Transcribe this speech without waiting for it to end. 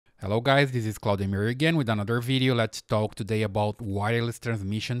Hello guys, this is Claudemir again with another video. Let's talk today about wireless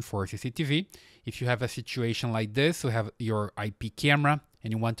transmission for CCTV. If you have a situation like this, you have your IP camera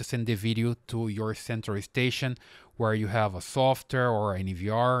and you want to send the video to your central station where you have a software or an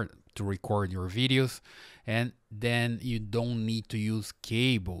EVR to record your videos, and then you don't need to use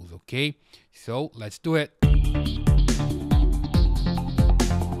cables, okay? So let's do it.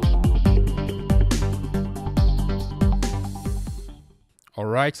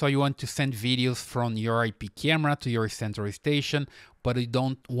 Alright, so you want to send videos from your IP camera to your central station, but you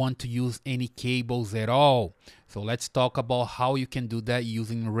don't want to use any cables at all. So let's talk about how you can do that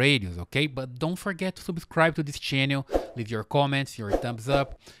using radios, okay? But don't forget to subscribe to this channel, leave your comments, your thumbs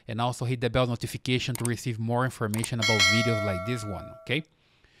up, and also hit the bell notification to receive more information about videos like this one, okay?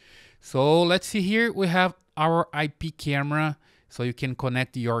 So let's see here, we have our IP camera, so you can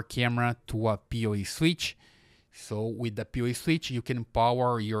connect your camera to a PoE switch. So with the PoE switch, you can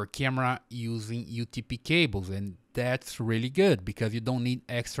power your camera using UTP cables, and that's really good because you don't need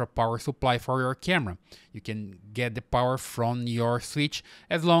extra power supply for your camera. You can get the power from your switch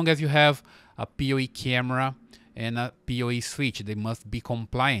as long as you have a PoE camera and a PoE switch. They must be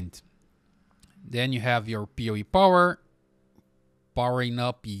compliant. Then you have your PoE power powering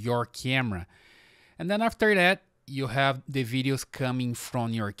up your camera. And then after that, you have the videos coming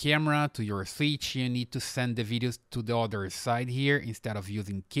from your camera to your switch. You need to send the videos to the other side here. Instead of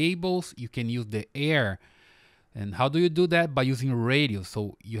using cables, you can use the air. And how do you do that? By using radio.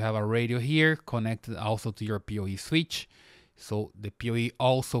 So you have a radio here connected also to your PoE switch. So the PoE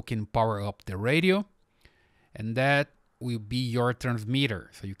also can power up the radio. And that will be your transmitter.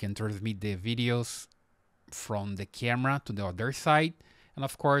 So you can transmit the videos from the camera to the other side. And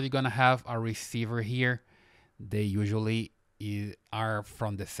of course, you're gonna have a receiver here. They usually are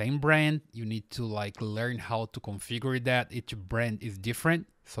from the same brand. You need to learn how to configure that. Each brand is different,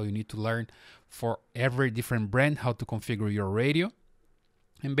 so you need to learn for every different brand how to configure your radio.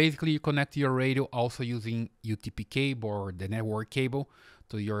 And basically you connect your radio also using UTP cable or the network cable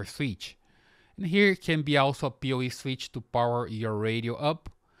to your switch. And here can be also a PoE switch to power your radio up,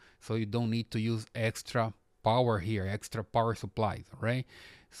 so you don't need to use extra power here, extra power supplies, right?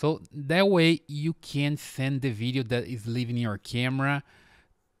 So that way you can send the video that is leaving your camera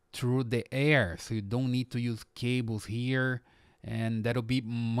through the air. So you don't need to use cables here, and that'll be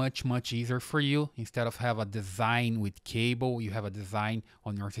much easier for you. Instead of have a design with cable, you have a design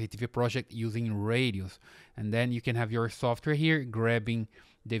on your CCTV project using radios. And then you can have your software here grabbing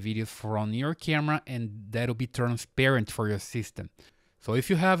the videos from your camera, and that'll be transparent for your system. So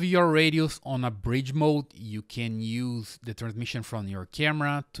if you have your radios on a bridge mode, you can use the transmission from your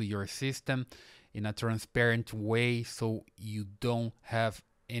camera to your system in a transparent way, so you don't have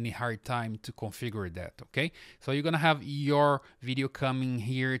any hard time to configure that, okay? So you're gonna have your video coming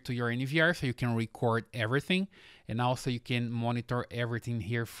here to your NVR, so you can record everything, and also you can monitor everything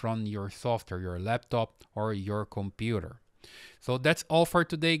here from your software, your laptop or your computer. So that's all for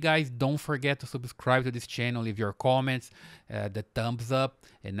today, guys. Don't forget to subscribe to this channel, leave your comments, the thumbs up,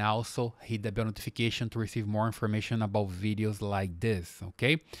 and also hit the bell notification to receive more information about videos like this,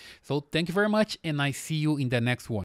 okay? So thank you very much, and I see you in the next one.